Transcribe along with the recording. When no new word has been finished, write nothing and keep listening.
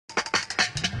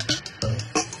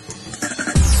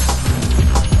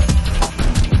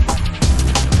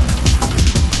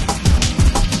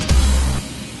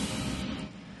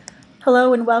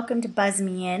Hello and welcome to Buzz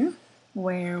Me In,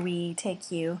 where we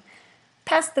take you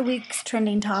past the week's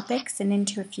trending topics and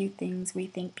into a few things we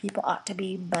think people ought to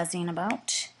be buzzing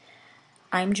about.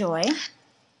 I'm Joy.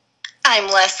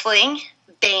 I'm Leslie.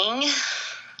 Bing.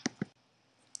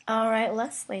 All right,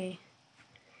 Leslie.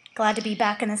 Glad to be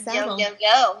back in the saddle. Yo, yo,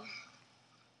 yo.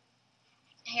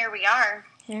 Here we are.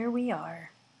 Here we are.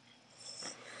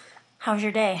 How's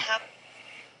your day?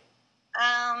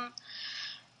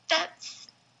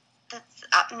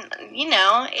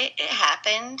 It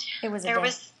happened. It was a day.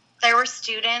 There were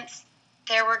students,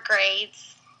 there were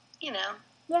grades,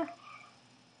 Yeah.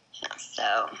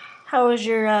 So. How was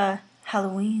your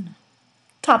Halloween?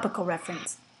 Topical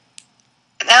reference.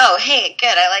 Oh, hey,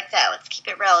 good. I like that. Let's keep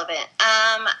it relevant.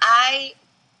 I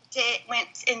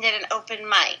went and did an open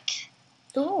mic.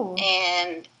 Ooh.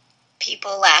 And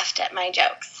people laughed at my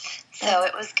jokes. So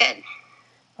it was good.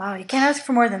 Wow, you can't ask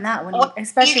for more than that,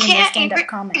 especially when you're stand-up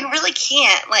comedy. You really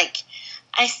can't.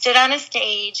 I stood on a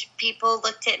stage, people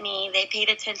looked at me, they paid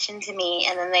attention to me,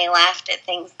 and then they laughed at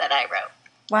things that I wrote.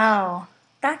 Wow,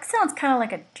 that sounds kind of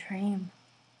like a dream.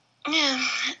 Yeah.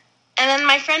 And then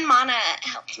my friend Mana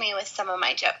helped me with some of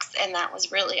my jokes, and that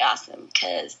was really awesome,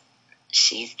 because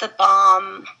she's the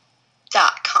bomb.com.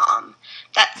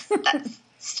 That's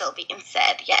still being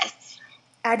said, yes.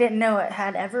 I didn't know it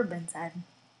had ever been said.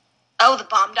 Oh, the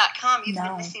bomb.com. You've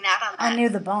been missing out on that. I knew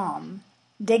the bomb.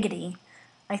 Diggity.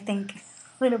 I think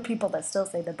little people that still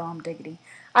say the bomb diggity.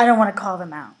 I don't want to call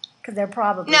them out because they're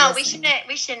probably listening.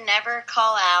 We should never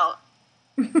call out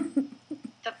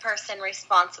the person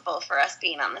responsible for us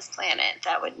being on this planet.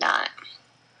 That would not.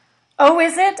 Oh,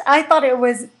 is it? I thought it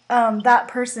was that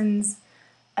person's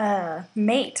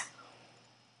mate.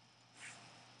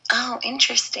 Oh,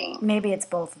 interesting. Maybe it's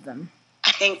both of them.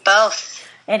 I think both.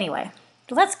 Anyway.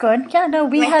 Well, that's good. Yeah, no,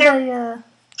 we had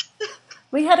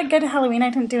a good Halloween. I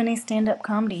didn't do any stand-up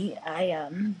comedy.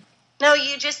 No,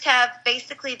 you just have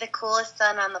basically the coolest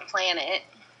son on the planet.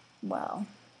 Well,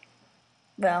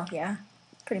 yeah,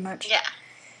 pretty much. Yeah.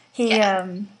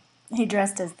 He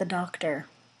dressed as the Doctor.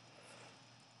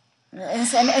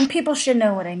 And people should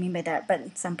know what I mean by that,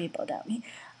 but some people don't.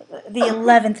 The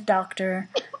 11th Doctor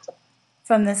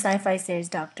from the sci-fi series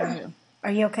Doctor Who.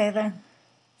 Are you okay then?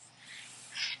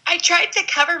 I tried to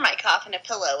cover my cough in a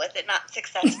pillow. Was it not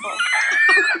successful?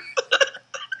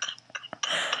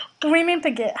 We need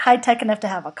to get high-tech enough to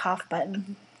have a cough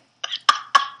button.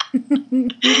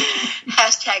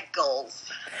 Hashtag goals.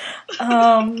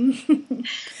 No,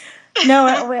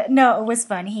 it was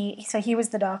fun. He was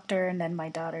the Doctor, and then my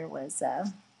daughter was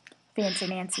Fancy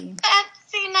Nancy.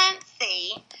 Fancy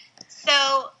Nancy.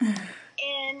 So,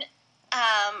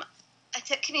 I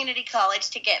took community college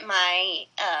to get my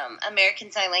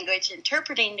American Sign Language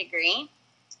interpreting degree,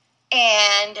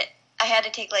 and I had to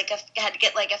get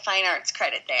a fine arts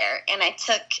credit there, and I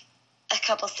took a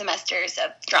couple semesters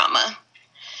of drama,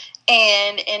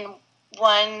 and in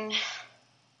one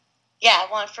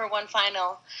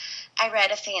final, I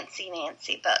read a Fancy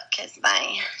Nancy book as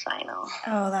my final.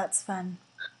 Oh, that's fun.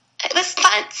 It was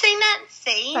Fancy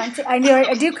Nancy.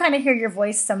 I do kind of hear your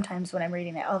voice sometimes when I'm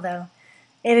reading it, although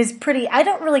it is pretty. I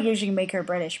don't really usually make her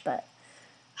British, but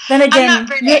then again,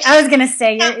 I was gonna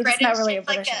say it's not really a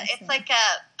British accent. It's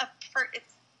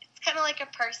kind of like a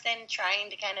person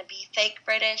trying to kind of be fake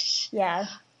British. Yeah.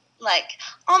 Like,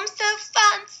 I'm so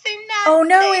fancy Nancy. Oh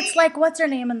no, it's like what's her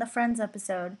name in the Friends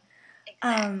episode?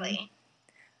 Exactly.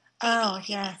 Phoebe,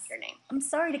 yes. Your name. I'm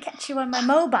sorry to catch you on my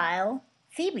mobile.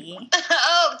 Phoebe.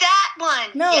 Oh, that one.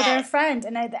 No, yes. they're friends,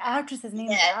 and the actress's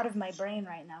name is out of my brain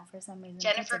right now for some reason.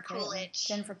 Jennifer Coolidge.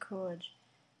 Jennifer Coolidge.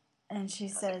 And she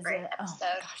says, oh my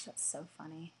gosh, that's so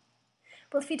funny.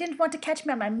 Well, if you didn't want to catch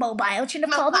me on my mobile, you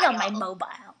shouldn't have called me on my mobile.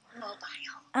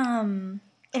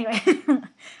 Anyway.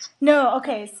 No,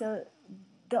 okay, so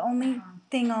the only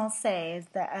thing I'll say is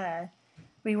that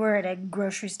we were at a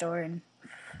grocery store, and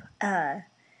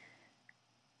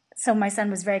so my son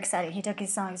was very excited. He took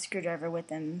his sonic screwdriver with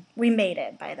him. We made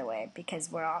it, by the way,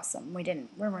 because we're awesome. We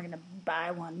weren't going to buy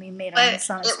one. We made our own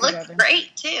sonic screwdriver. It looked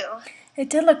great, too. It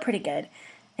did look pretty good.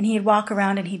 And he'd walk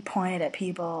around and he'd point it at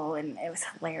people, and it was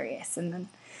hilarious. And then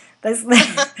there's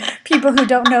people who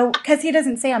don't know, because he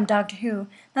doesn't say I'm Doctor Who,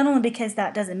 not only because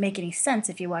that doesn't make any sense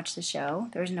if you watch the show.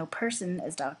 There's no person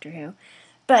as Doctor Who.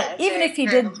 But even if he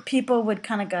did, people would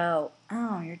kind of go,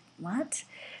 oh, you're what?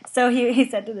 So he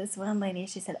said to this one lady,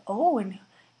 she said, oh, and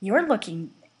you're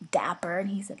looking dapper. And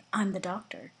he said, I'm the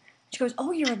Doctor. She goes,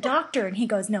 oh, you're a doctor. And he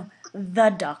goes, no, the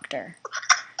Doctor.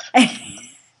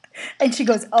 And she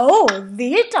goes, oh,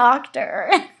 the Doctor.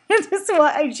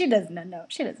 She doesn't know.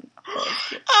 She doesn't know.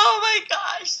 Oh my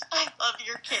gosh. I love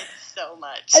your kids so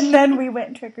much. And then we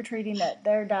went trick-or-treating at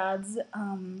their dad's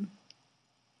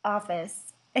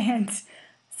office, and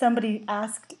somebody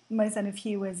asked my son if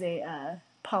he was a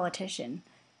politician.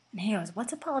 And he goes,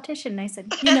 "What's a politician?" And I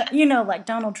said, you know, like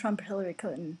Donald Trump, Hillary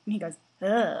Clinton. And he goes,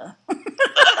 "Ugh."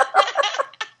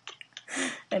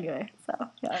 Anyway, so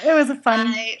yeah, it was a fun.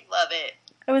 I love it.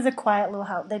 It was a quiet little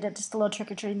house. They did just a little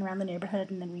trick or treating around the neighborhood,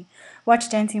 and then we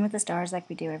watched Dancing with the Stars like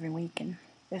we do every week, and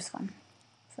it was fun.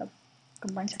 So,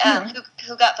 good morning.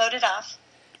 Who got voted off?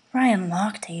 Ryan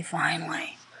Lochte,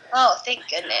 finally. Oh, thank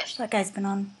goodness. That guy's been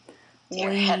on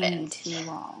way too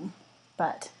long,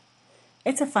 but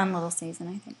it's a fun little season,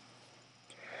 I think.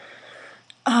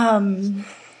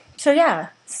 So yeah.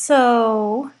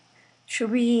 So should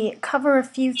we cover a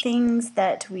few things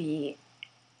that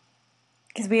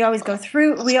because we always go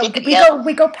through,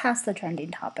 we go past the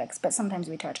trending topics, but sometimes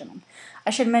we touch on them. I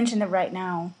should mention that right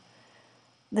now,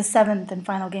 the 7th and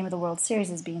final game of the World Series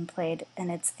is being played,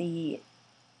 and it's the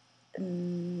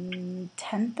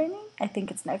 10th inning. I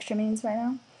think it's in extra innings right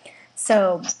now.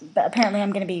 So, but apparently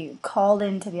I'm going to be called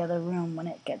into the other room when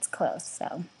it gets close.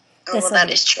 So, that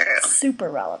is true. Super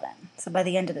relevant. So by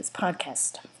the end of this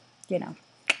podcast,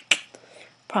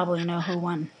 probably know who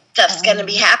won. Stuff's going to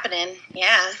be happening.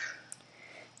 Yeah.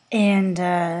 And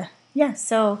yeah,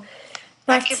 so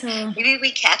but maybe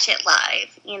we catch it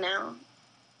live.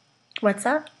 What's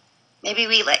that? Maybe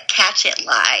we catch it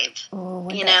live. Oh,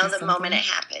 the moment it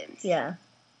happens. Yeah.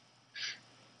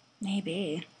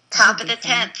 Maybe. Top of the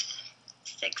 10th.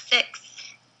 6-6.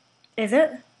 Is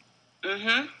it?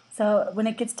 Mm-hmm. So when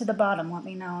it gets to the bottom, let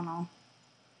me know and I'll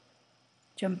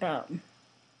jump out.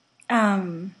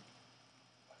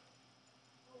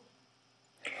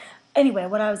 Anyway,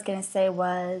 what I was going to say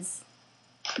was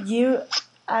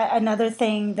another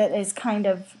thing that is kind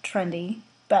of trendy,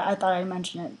 but I thought I'd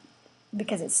mention it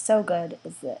because it's so good,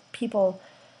 is that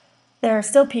there are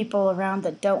still people around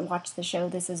that don't watch the show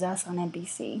This Is Us on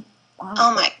NBC. Wow.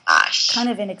 Oh my gosh. Kind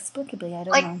of inexplicably, I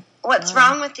don't know. What's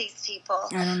wrong with these people?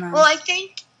 I don't know. Well, I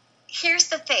think, here's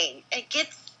the thing. It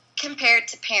gets compared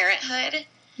to Parenthood.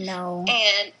 No.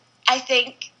 And I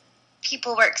think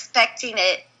people were expecting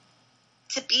it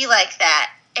to be like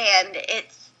that. And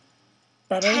it's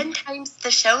better? 10 times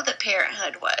the show that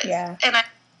Parenthood was. Yeah. And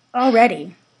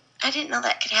already. I didn't know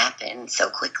that could happen so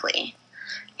quickly.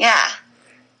 Yeah.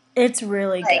 It's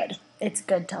really good. It's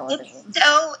good television.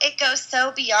 It goes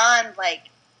so beyond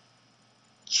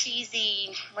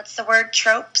cheesy, what's the word,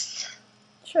 tropes?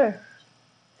 Sure.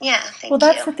 Yeah, thank you. Well,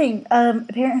 that's the thing.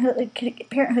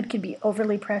 Parenthood can be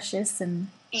overly precious and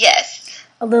yes,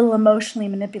 a little emotionally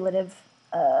manipulative.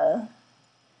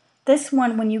 This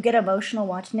one, when you get emotional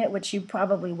watching it, which you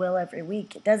probably will every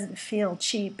week, it doesn't feel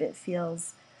cheap. It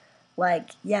feels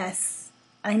like, yes,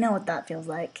 I know what that feels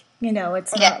like.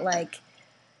 It's not like,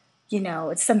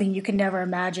 it's something you can never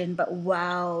imagine, but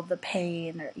wow, the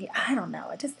pain, or I don't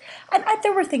know.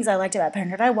 There were things I liked about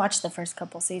Parenthood. I watched the first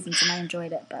couple seasons and I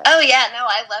enjoyed it. But oh yeah, no,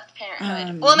 I loved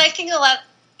Parenthood. Well, and I think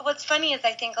what's funny is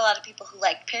I think a lot of people who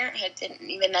like Parenthood didn't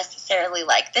even necessarily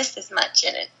like this as much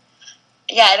in it.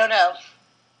 Yeah, I don't know.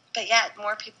 But yeah,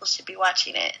 more people should be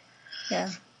watching it. Yeah.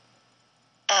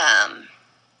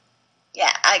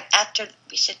 Yeah,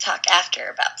 we should talk after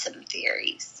about some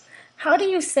theories. How do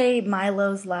you say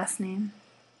Milo's last name?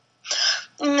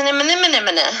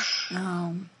 Ventimiglia?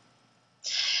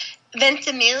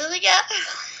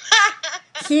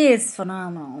 He is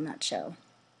phenomenal in that show.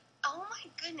 Oh my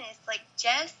goodness,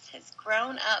 Jess has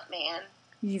grown up, man.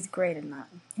 He's great in that.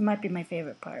 He might be my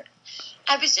favorite part.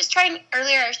 I just am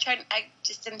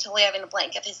totally having a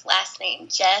blank of his last name.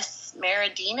 Jess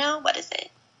Maradino? What is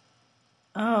it?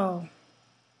 Oh.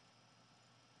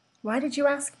 Why did you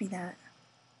ask me that?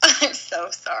 I'm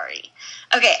so sorry.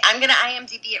 Okay, I'm going to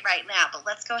IMDb it right now, but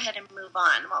let's go ahead and move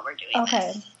on while we're doing this.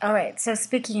 Okay, all right. So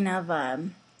speaking of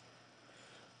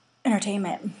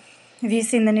entertainment, have you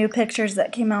seen the new pictures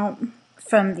that came out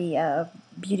from the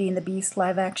Beauty and the Beast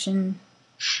live action?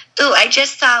 Ooh, I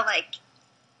just saw a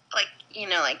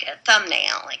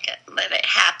thumbnail, that it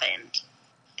happened,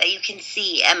 that you can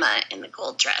see Emma in the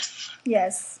gold dress.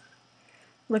 Yes,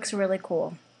 looks really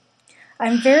cool.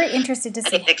 I'm very interested to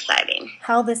see exciting.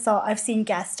 How this all. I've seen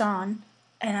Gaston,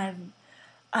 and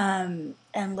and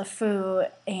LeFou,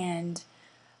 and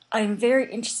I'm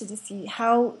very interested to see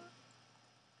how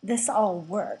this all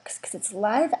works because it's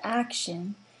live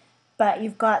action, but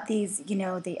you've got these,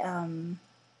 the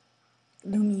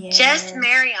Lumiere. Just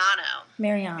Mariano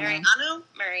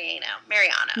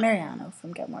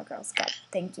from Gilmore Girls. God,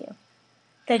 thank you.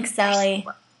 Thanks, Sally.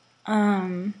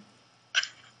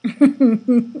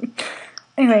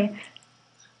 Anyway,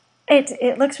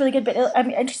 it looks really good, but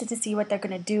I'm interested to see what they're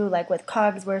going to do, like with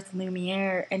Cogsworth and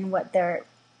Lumiere, and what their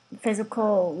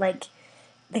physical, like,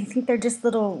 they think they're just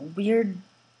little weird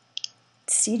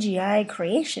CGI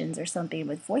creations or something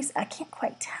with voice. I can't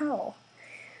quite tell.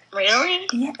 Really?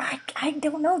 Yeah, I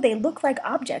don't know. They look like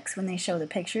objects when they show the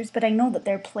pictures, but I know that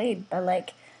they're played by,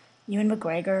 like, Ewan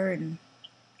McGregor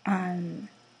and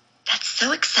That's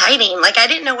so exciting. Like, I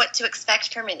didn't know what to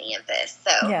expect from any of this,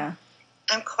 so yeah,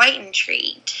 I'm quite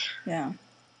intrigued. yeah.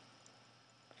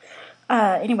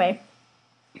 Anyway,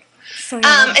 so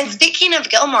yeah, and speaking of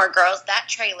Gilmore Girls, that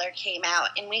trailer came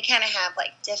out, and we kind of have,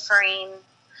 like, differing...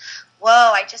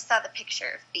 Whoa, I just saw the picture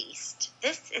of Beast.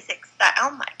 This is exciting.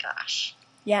 Oh, my gosh.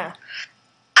 yeah.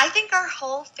 I think our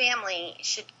whole family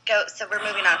should go... So we're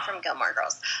moving on from Gilmore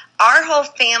Girls. Our whole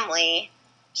family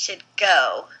should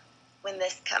go when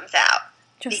this comes out.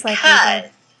 Just because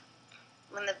like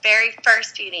when the very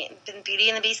first Beauty and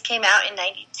the Beast came out in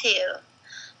 92,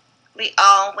 we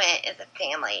all went as a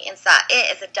family and saw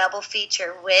it as a double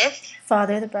feature with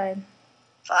Father of the Bride.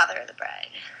 Father of the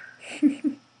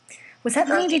Bride. Was that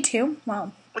 92?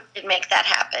 Wow. We did make that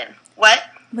happen. What?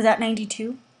 Was that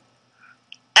 92?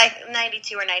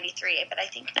 92 or 93, but I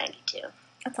think 92.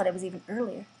 I thought it was even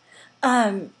earlier.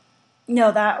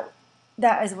 No, that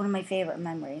is one of my favorite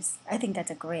memories. I think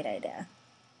that's a great idea.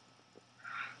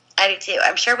 I do too.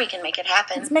 I'm sure we can make it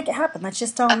happen. Let's make it happen. Let's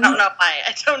just all I don't know why.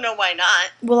 I don't know why not.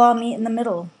 We'll all meet in the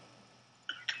middle.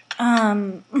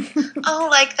 Oh,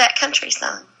 like that country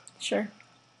song. Sure.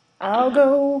 I'll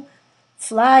go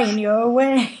flying your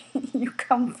way. You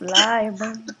come fly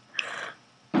above.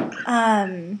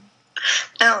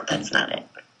 No, that's not it.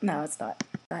 No, it's not.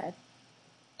 Go ahead.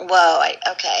 Whoa,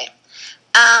 okay.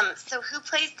 So who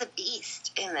plays the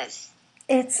Beast in this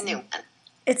new one?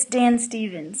 It's Dan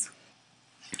Stevens.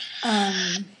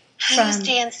 Who's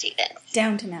Dan Stevens?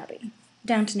 Downton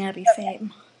Abbey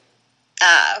fame.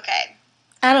 Okay.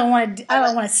 I don't want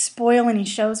to spoil any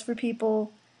shows for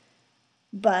people,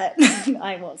 but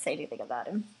I won't say anything about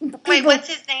him. Wait, what's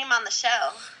his name on the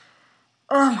show?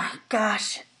 Oh my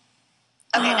gosh.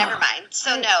 Okay, never mind.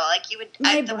 So no, like you would.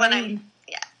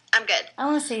 I'm good. I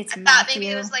want to say it's. I thought maybe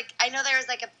it was like I know there was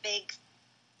like a big,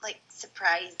 like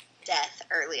surprise death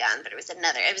early on, but it was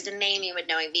a name you would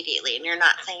know immediately, and you're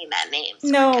not saying that name. So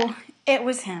no, it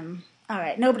was him. All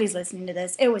right, nobody's listening to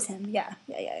this. It was him. Yeah.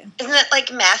 Isn't it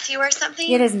like Matthew or something?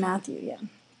 It is Matthew. Yeah.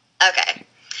 Okay.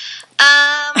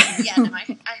 Yeah, no,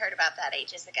 I heard about that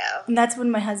ages ago. And that's when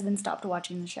my husband stopped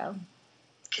watching the show.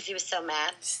 Because he was so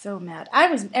mad. So mad.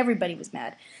 Everybody was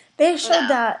mad. They showed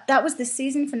that was the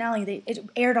season finale. It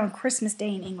aired on Christmas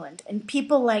Day in England, and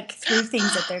people like threw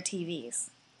things at their TVs.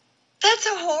 That's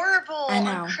horrible. I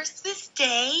know. On Christmas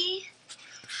Day?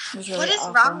 Really what is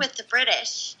awful. wrong with the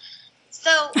British?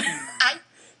 So,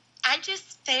 I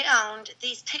just found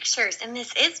these pictures, and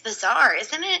this is bizarre,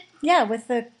 isn't it? Yeah, with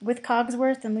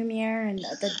Cogsworth and Lumiere and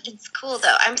It's cool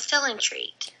though. I'm still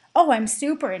intrigued. Oh, I'm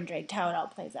super intrigued how it all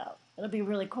plays out. It'll be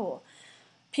really cool.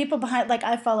 People behind, like,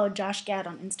 I follow Josh Gad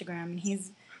on Instagram, and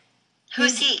he's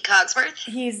Who's he? Cogsworth?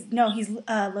 He's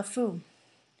LeFou.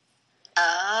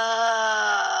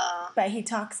 Oh. But he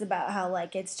talks about how,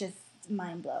 like, it's just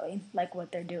mind-blowing, like,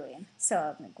 what they're doing.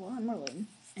 So I'm like, well, I'm really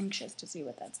anxious to see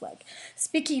what that's like.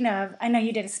 Speaking of, I know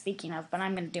you did a speaking of, but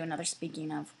I'm going to do another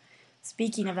speaking of.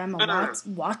 Speaking of Emma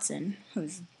Watson,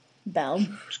 who's Belle,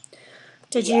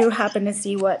 did you happen to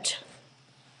see what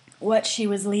she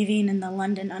was leaving in the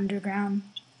London Underground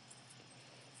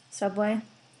subway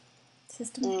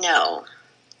system? No.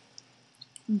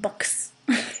 Books.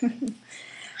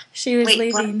 She was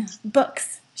leaving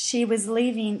books. She was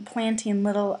planting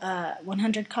little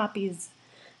 100 copies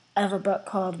of a book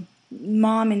called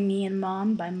Mom and Me and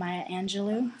Mom by Maya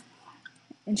Angelou.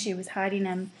 And she was hiding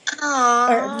them,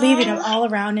 or leaving them all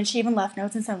around, and she even left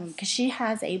notes in some of them, because she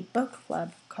has a book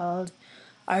club called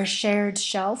Our Shared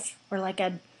Shelf, or like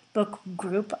a book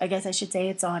group, I guess I should say.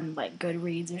 It's on like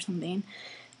Goodreads or something.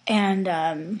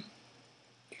 And,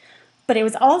 but it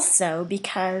was also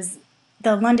because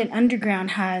the London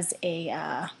Underground has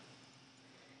a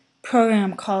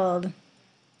program called,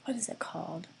 what is it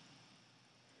called?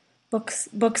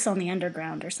 Books on the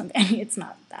Underground or something. I mean, it's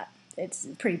not that. It's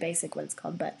pretty basic what it's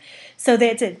called, but so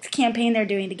it's a campaign they're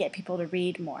doing to get people to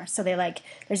read more. So they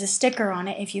there's a sticker on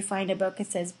it. If you find a book, it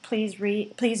says please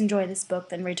enjoy this book,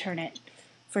 then return it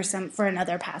for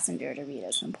another passenger to read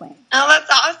at some point. Oh, that's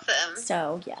awesome.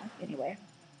 So yeah. Anyway,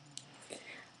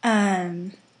 yeah,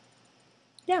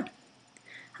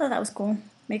 I thought that was cool.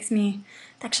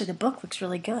 Actually, the book looks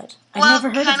really good. I've never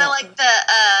heard of it. Kind of like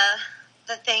the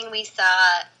the thing we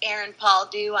saw Aaron Paul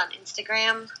do on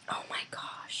Instagram? Oh my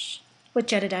gosh. With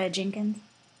Jedediah Jenkins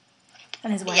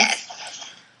and his wife?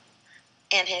 Yes.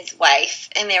 And his wife.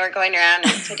 And they were going around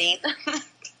and putting...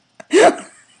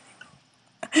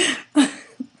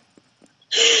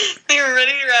 They were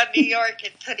running around New York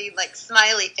and putting, like,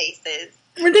 smiley faces.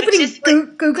 Were they putting just,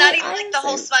 like, Google not even, eyes like, the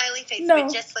whole smiley face, No.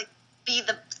 but just, like, be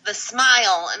the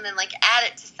smile and then, like, add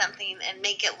it to something and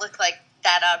make it look like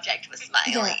that object was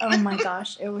smiling. Yeah, oh my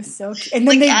gosh, it was so cute. And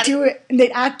then they'd do it, and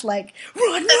they'd act like,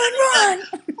 run, run, run!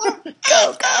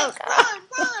 Go, go, go!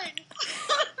 Run!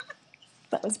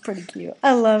 That was pretty cute.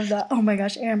 I love that. Oh my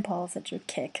gosh, Aaron Paul is such a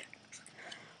kick.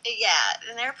 Yeah,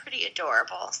 and they're pretty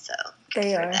adorable, so good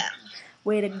They for are. them.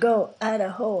 Way to go,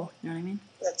 Idaho. You know what I mean?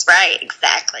 That's right,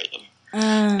 exactly.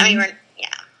 I mean,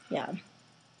 Yeah.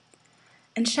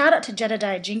 And shout out to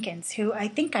Jedediah Jenkins, who I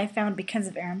think I found because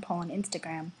of Aaron Paul on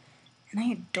Instagram. And I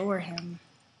adore him.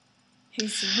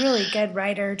 He's a really good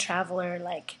writer, traveler,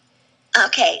 like...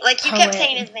 Okay, like you poet. kept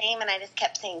saying his name and I just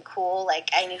kept saying cool, like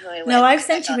I knew who he was. No, I've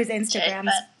sent you his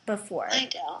Instagrams before. I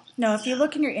don't. No, if you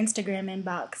look in your Instagram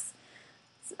inbox,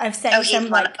 I've sent you he's some,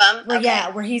 one like... of them? Well, Okay. yeah,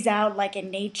 where he's out, like,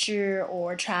 in nature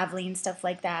or traveling, stuff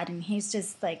like that. And he's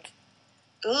just, like...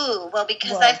 Ooh, well,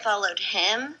 because Whoa. I followed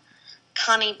him,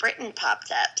 Connie Britton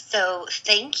popped up. So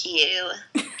thank you,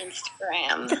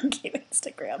 Instagram. Thank you,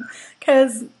 Instagram.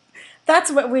 Because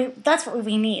that's what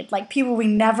we need. Like, people we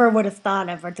never would have thought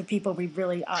of are the people we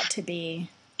really ought to be.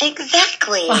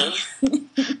 Exactly.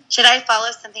 Should I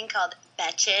follow something called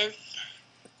Betches?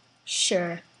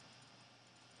 Sure.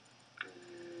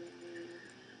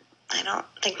 I don't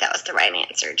think that was the right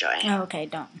answer, Joy. Oh, okay,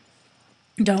 don't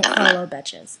follow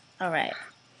bitches. All right.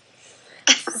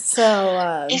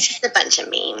 So, It's just a bunch of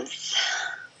memes.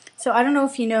 so I don't know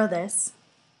if you know this.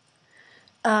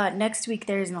 Next week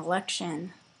there's an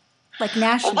election, like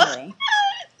nationally.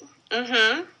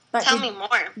 Mm-hmm. But Tell me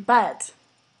more. But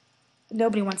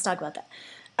nobody wants to talk about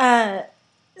that.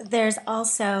 There's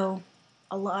also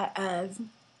a lot of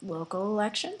local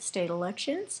elections, state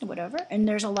elections, whatever, and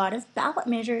there's a lot of ballot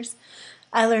measures.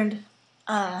 I learned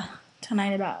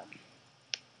tonight about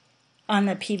on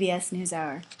the PBS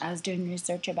NewsHour. I was doing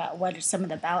research about what are some of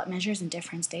the ballot measures in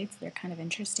different states. They're kind of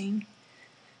interesting.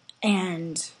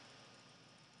 And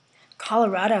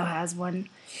Colorado has one.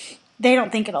 They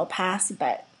don't think it'll pass,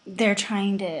 but they're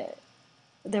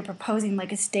proposing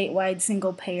like a statewide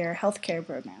single-payer healthcare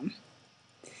program,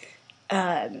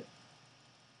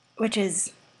 which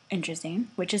is interesting,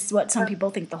 which is what some people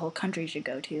think the whole country should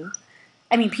go to.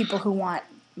 I mean, people who want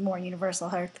more universal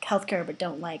health care but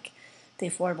don't like the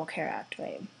Affordable Care Act,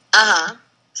 right? Uh-huh.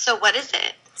 So what is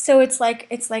it? So it's like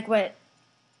what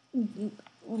a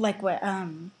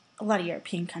lot of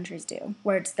European countries do,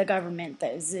 where it's the government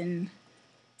that is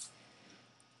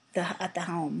at the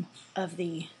helm of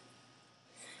the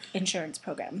insurance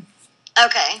program.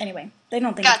 Okay. Anyway, they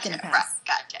don't think it's going to pass.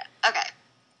 Right. Gotcha. Okay.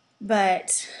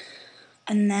 But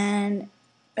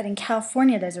in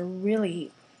California, there's a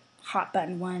really hot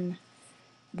button one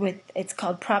it's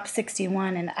called Prop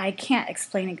 61, and I can't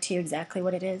explain it to you exactly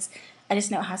what it is. I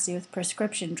just know it has to do with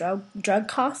prescription drug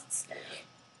costs.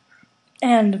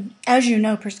 And as you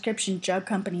know, prescription drug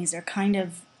companies are kind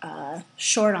of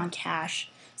short on cash,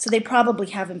 so they probably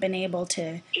haven't been able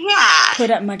to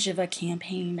put up much of a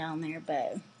campaign down there,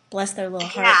 but bless their little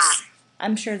hearts.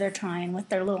 I'm sure they're trying with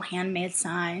their little handmade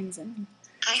signs. And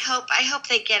I hope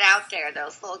they get out there,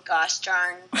 those little gosh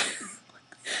darn...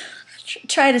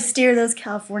 try to steer those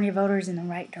California voters in the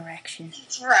right direction.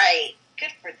 That's right.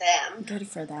 Good for them. Good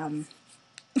for them.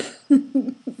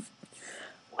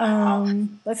 Wow.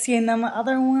 Let's see, and then the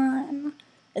other one.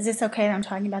 Is this okay that I'm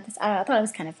talking about this? I thought it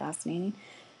was kind of fascinating.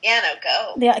 Yeah, no,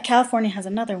 go. Yeah, California has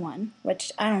another one,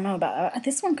 which I don't know about.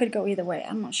 This one could go either way.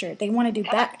 I'm not sure. They want to do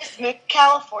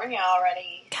California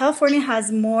already. California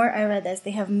has more. I read this.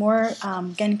 They have more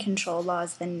gun control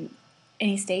laws than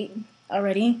any state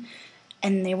already,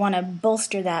 and they want to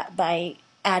bolster that by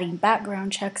adding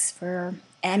background checks for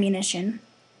ammunition.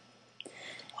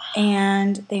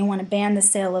 And they want to ban the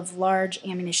sale of large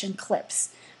ammunition clips.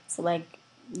 So, like,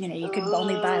 you could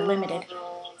only buy limited.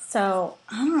 So,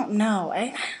 I don't know.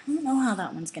 I don't know how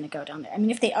that one's going to go down there. I mean,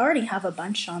 if they already have a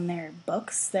bunch on their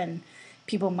books, then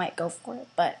people might go for it.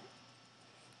 But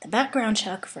the background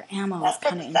check for ammo is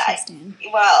kind of interesting.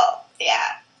 Well,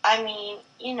 yeah. I mean,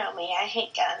 you know me. I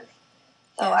hate guns.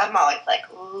 So Yeah. I'm always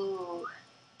like, ooh.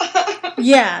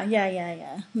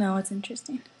 Yeah. No, it's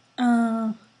interesting.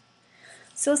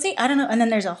 So, see, I don't know. And then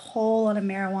there's a whole lot of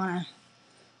marijuana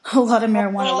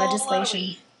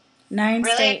legislation. 9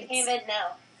 Really? states. I didn't even know.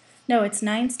 No, it's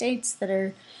 9 states that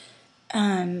are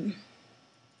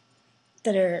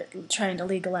that are trying to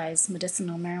legalize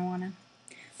medicinal marijuana.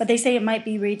 But they say it might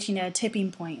be reaching a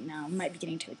tipping point now. It might be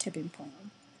getting to a tipping point.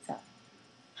 So.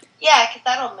 Yeah, because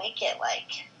that'll make it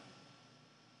like,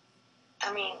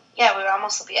 I mean, yeah, we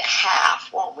almost will be at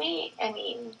half, won't we? I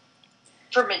mean,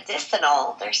 for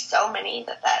medicinal, there's so many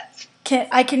that's...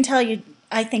 I can tell you,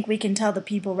 I think we can tell the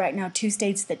people right now, 2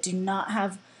 states that do not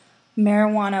have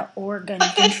marijuana or gun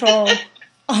control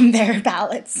on their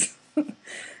ballots.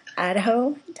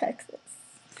 Idaho and Texas.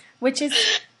 Which is,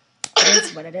 it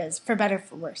is what it is. For better or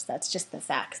for worse. That's just the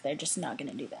facts. They're just not going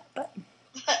to do that. But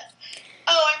oh,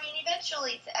 I mean,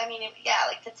 eventually, yeah,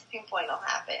 like the tipping point will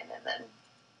happen, and then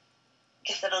I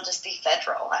guess it'll just be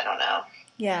federal. I don't know.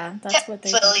 Yeah, that's what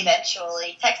they will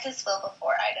eventually. Texas will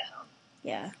before Idaho.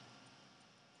 Yeah.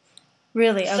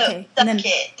 Really? Okay. So, and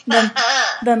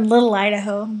then little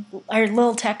Idaho, or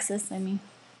little Texas, I mean.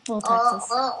 Little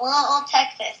Texas. Little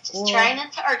Texas. Just trying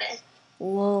its hardest.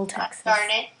 Little Texas.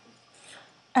 Darn it.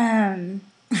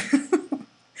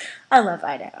 I love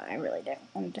Idaho. I really do.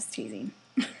 I'm just teasing.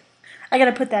 I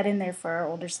gotta put that in there for our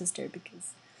older sister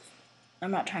because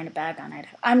I'm not trying to bag on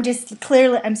Idaho. I'm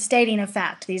stating a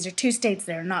fact. These are 2 states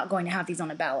that are not going to have these on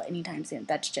a ballot anytime soon.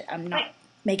 I'm not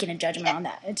making a judgment on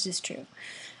that. It's just true.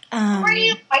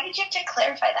 Why did you have to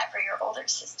clarify that for your older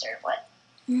sister? What?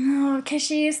 No, because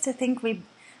she used to think we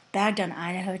bagged on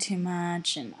Idaho too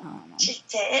much, and she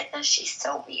did. Oh, she's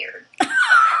so weird.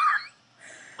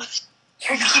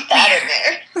 You're keep that in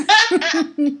there.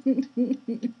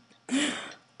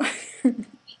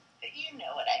 You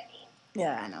know what I mean.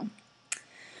 Yeah, I know.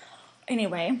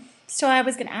 Anyway, so I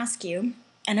was going to ask you,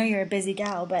 I know you're a busy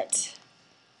gal, but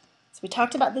so we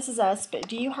talked about This Is Us, but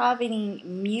do you have any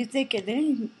music, are there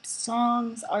any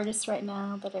songs, artists right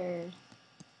now that are...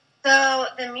 So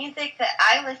the music that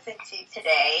I listened to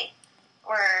today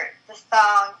were the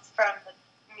songs from the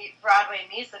Broadway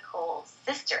musical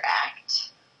Sister Act.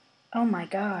 Oh my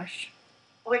gosh.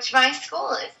 Which my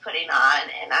school is putting on,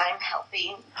 and I'm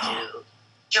helping to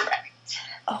direct.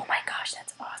 Oh my gosh,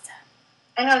 that's awesome.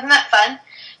 I know, isn't that fun?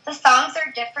 The songs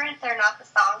are different. They're not the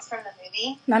songs from the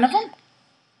movie. None of them?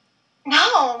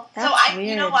 No. That's weird.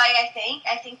 You know why I think?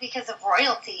 I think because of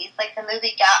royalties. Like, the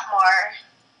movie got more...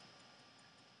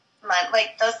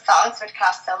 Like, those songs would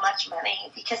cost so much money.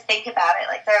 Because think about it.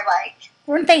 Like, they're like...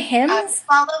 Weren't they hymns?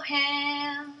 Follow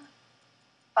him.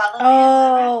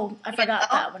 Oh, I forgot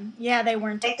that one. Yeah, they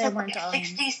weren't. They weren't all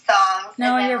 60 songs.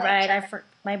 No, you're right.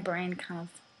 My brain kind of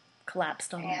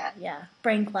collapsed on that. Yeah,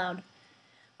 brain cloud.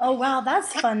 Oh wow,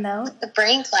 that's fun though. The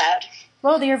brain cloud.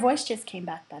 Well, your voice just came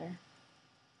back better.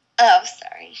 Oh,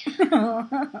 sorry.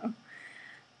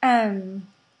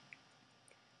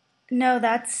 No,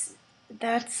 that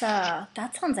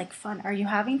sounds like fun. Are you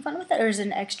having fun with it, or is it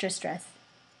an extra stress?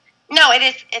 No, it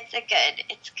is.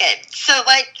 It's good. So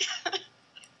like.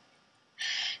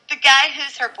 The guy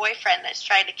who's her boyfriend that's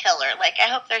trying to kill her. Like, I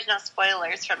hope there's no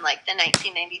spoilers from, like, the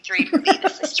 1993 movie, The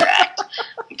Sister Act.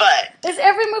 But... Is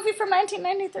every movie from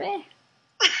 1993?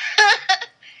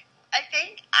 I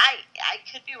think, I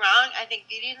could be wrong. I think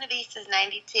Beauty and the Beast is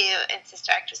 92 and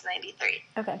Sister Act was 93.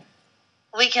 Okay.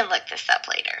 We can look this up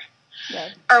later. Yeah.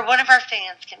 Or one of our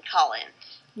fans can call in.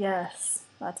 Yes,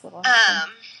 that's what I'll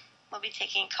happen. We'll be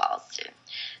taking calls, too.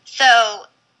 So...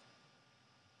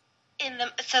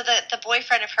 the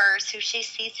boyfriend of hers, who she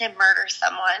sees him murder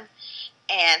someone,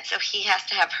 and so he has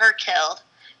to have her killed.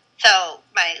 So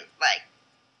my,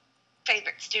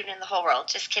 favorite student in the whole world,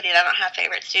 just kidding, I don't have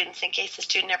favorite students in case the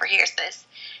student ever hears this,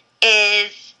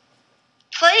 is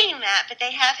playing that, but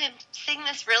they have him sing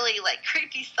this really,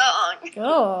 creepy song.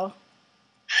 Oh.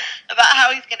 About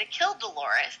how he's going to kill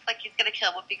Dolores. Like, he's going to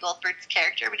kill Whoopi Goldberg's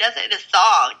character, but he does it in a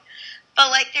song. But,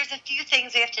 there's a few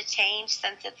things we have to change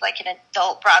since it's, an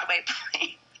adult Broadway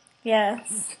play.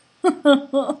 Yes.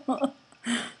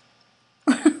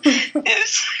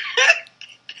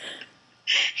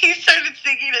 He started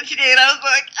singing it today, and I was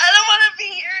like, I don't want to be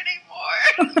here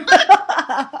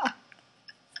anymore.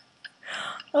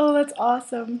 Oh, that's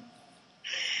awesome.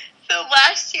 So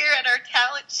last year at our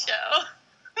talent show,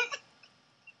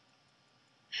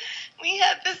 we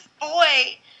had this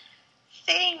boy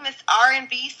sing this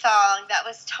R&B song that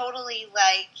was totally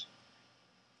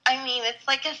it's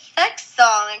like a sex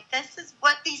song. This is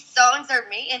what these songs are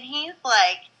made. And he's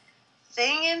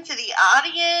singing to the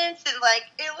audience. And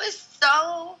it was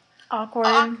so awkward.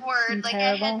 I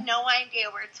terrible. had no idea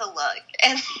where to look.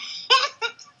 And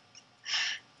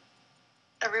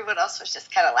everyone else was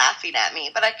just kind of laughing at me.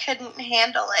 But I couldn't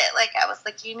handle it. I was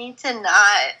like, you need to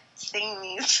not sing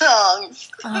these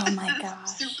songs. Oh my gosh.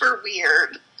 Super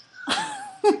weird.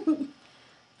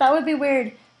 That would be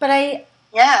weird. But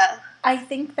yeah. I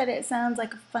think that it sounds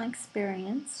like a fun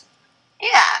experience.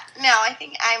 Yeah, no, I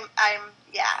think I'm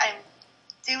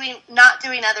not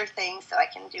doing other things, so I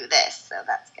can do this, so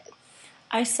that's good.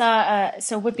 I saw,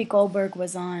 so Whoopi Goldberg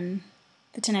was on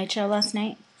The Tonight Show last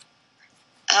night.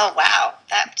 Oh, wow.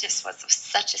 That just was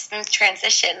such a smooth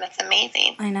transition. That's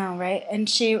amazing. I know, right? And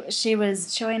she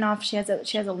was showing off, she has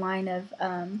a line of,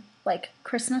 like,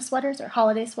 Christmas sweaters or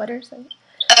holiday sweaters.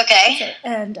 Okay.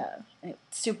 And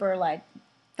it's super, like,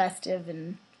 festive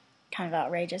and kind of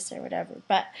outrageous or whatever.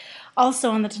 But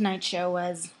also on The Tonight Show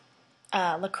was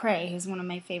Lecrae, who's one of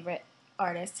my favorite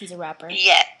artists. He's a rapper.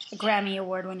 Yes. A Grammy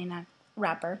Award-winning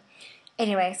rapper.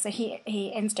 Anyway, so he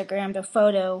Instagrammed a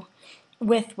photo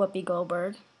with Whoopi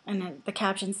Goldberg, and the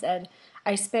caption said,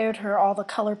 "I spared her all the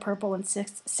Color Purple and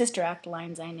Sister Act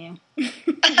lines I knew." That's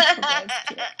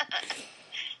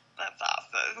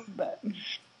awesome. But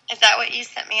is that what you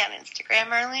sent me on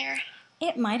Instagram earlier?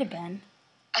 it might have been.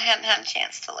 I haven't had a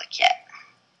chance to look yet.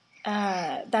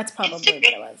 That's probably what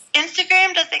it was.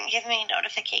 Instagram doesn't give me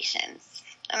notifications,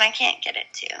 and I can't get it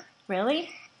to. Really?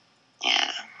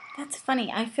 Yeah. That's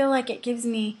funny. I feel like it gives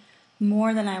me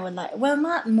more than I would like. Well,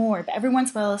 not more, but every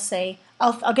once in a while I'll say,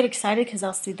 I'll get excited because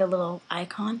I'll see the little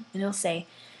icon, and it'll say,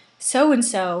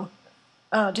 so-and-so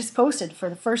just posted for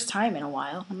the first time in a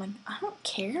while. I'm like, I don't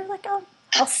care. Like,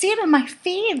 I'll see it on my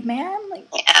feed, man. Like,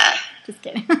 yeah. Just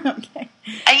kidding. Okay.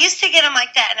 I used to get them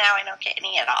like that. Now I don't get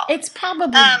any at all. It's probably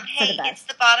for the best. It's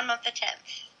the bottom of the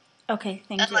 10th. Okay,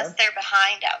 thank you. Unless they're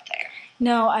behind out there.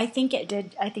 No, I think it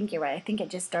did. I think you're right. I think it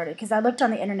just started because I looked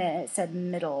on the internet and it said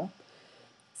middle.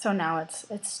 So now it's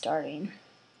starting.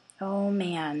 Oh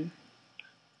man.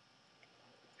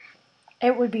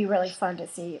 It would be really fun to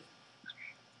see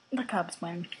the Cubs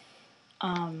win.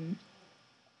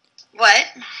 What?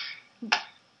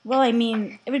 Well, I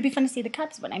mean, it would be fun to see the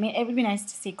Cubs win. I mean, it would be nice to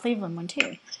see Cleveland win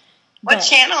too. What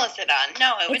channel is it on?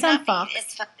 No, it would it's not on Fox. be.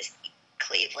 It's fun to see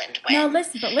Cleveland win. No,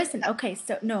 listen. Okay,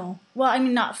 so no. Well, I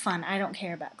mean, not fun. I don't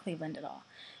care about Cleveland at all.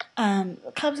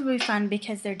 Cubs would be fun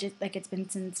because they're just like it's been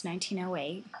since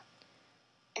 1908.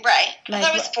 Right. Like, I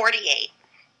thought it was 48.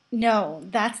 No,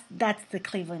 that's the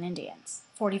Cleveland Indians.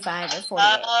 45 or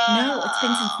 48. No, it's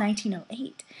been since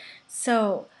 1908.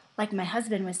 So, like my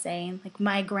husband was saying, like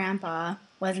my grandpa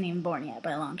wasn't even born yet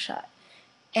by a long shot.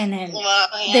 And then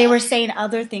they were saying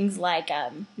other things like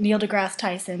Neil deGrasse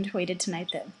Tyson tweeted tonight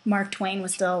that Mark Twain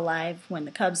was still alive when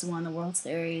the Cubs won the World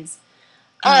Series.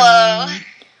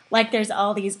 Like there's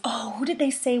all these. Oh, who did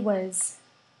they say was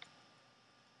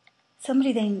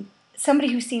somebody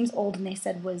who seems old and they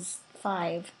said was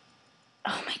 5.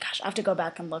 Oh my gosh, I have to go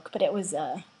back and look, but it was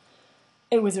a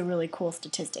really cool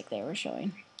statistic they were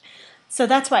showing. So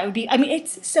that's why it would be. I mean, I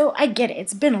get it.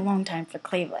 It's been a long time for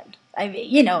Cleveland. I mean,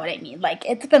 you know what I mean. Like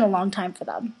it's been a long time for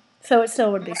them. So it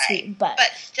still would be sweet, but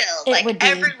still, like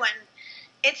everyone,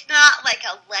 it's not like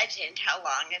a legend how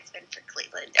long it's been for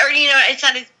Cleveland, or it's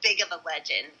not as big of a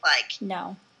legend. Like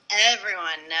no,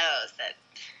 everyone knows that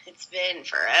it's been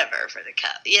forever for the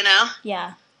Cubs. You know?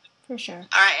 Yeah, for sure. All right,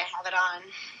 I have it on.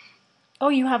 Oh,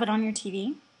 you have it on your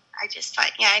TV? I just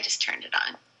turned it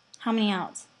on. How many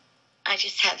outs? I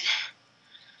just have.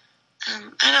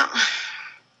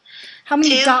 How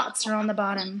many dots are on the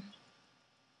bottom?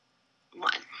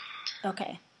 1.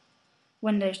 Okay.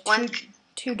 When there's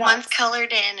two dots. One's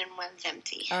colored in and one's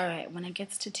empty. All right. When it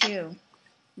gets to 2,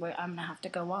 I'm going to have to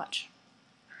go watch.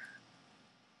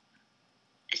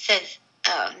 It says,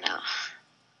 oh, no.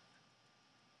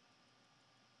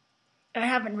 I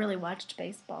haven't really watched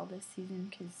baseball this season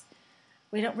because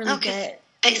we don't really get...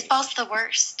 Baseball's the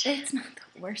worst. It's not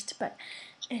the worst, but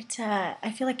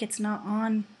I feel like it's not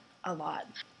on a lot.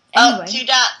 Anyway. 2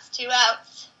 dots, 2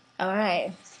 outs. All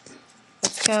right.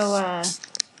 Let's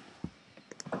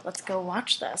go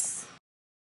watch this.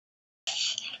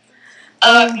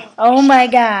 Oh my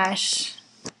gosh.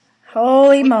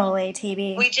 Holy moly,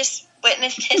 TB. We just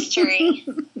witnessed history.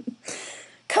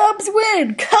 Cubs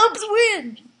win! Cubs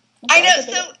win! I know,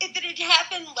 so if it had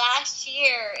happened last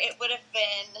year, it would have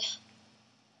been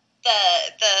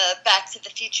the Back to the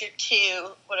Future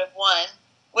 2 would have won.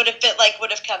 Would have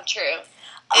come true.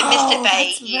 It missed it by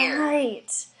a year.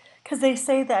 Right. Because they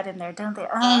say that in there, don't they?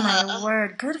 Oh, my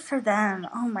word. Good for them.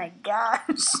 Oh, my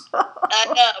gosh. I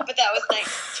know, but that was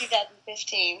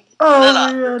 2015. Oh,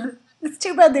 man. It's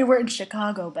too bad they weren't in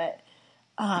Chicago, but,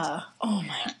 oh,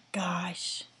 my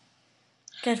gosh.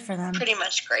 Good for them. Pretty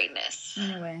much greatness.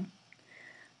 Anyway.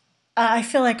 I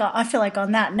feel like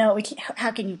on that note,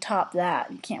 how can you top that?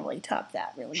 You can't really top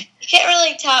that, really. You can't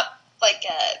really top, like,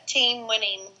 a team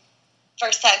winning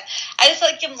first time. I just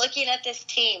I'm looking at this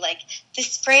team. Like,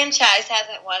 this franchise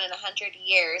hasn't won in 100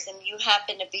 years, and you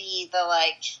happen to be the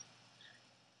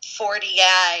 40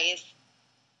 guys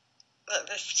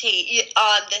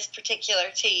on this particular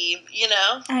team, you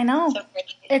know? I know. So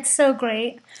great. It's so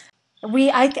great.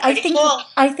 Cool.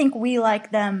 I think we,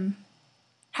 like them,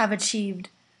 have achieved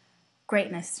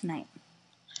greatness tonight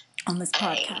on this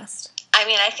podcast. I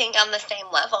mean, I think on the same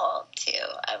level, too,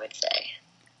 I would say.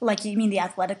 Like, you mean the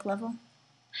athletic level?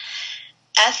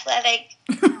 Athletic,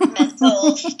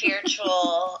 mental,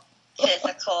 spiritual,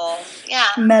 physical, yeah.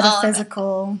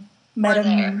 Metaphysical.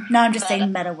 there. No, I'm just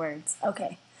saying meta words.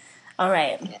 Okay. All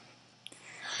right. Yeah.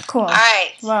 Cool. All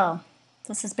right. Well,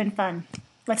 this has been fun.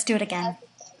 Let's do it again.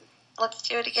 Let's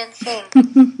do it again soon.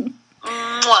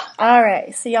 Mwah. All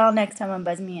right. See y'all next time on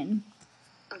Buzz Me In.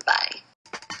 Bye.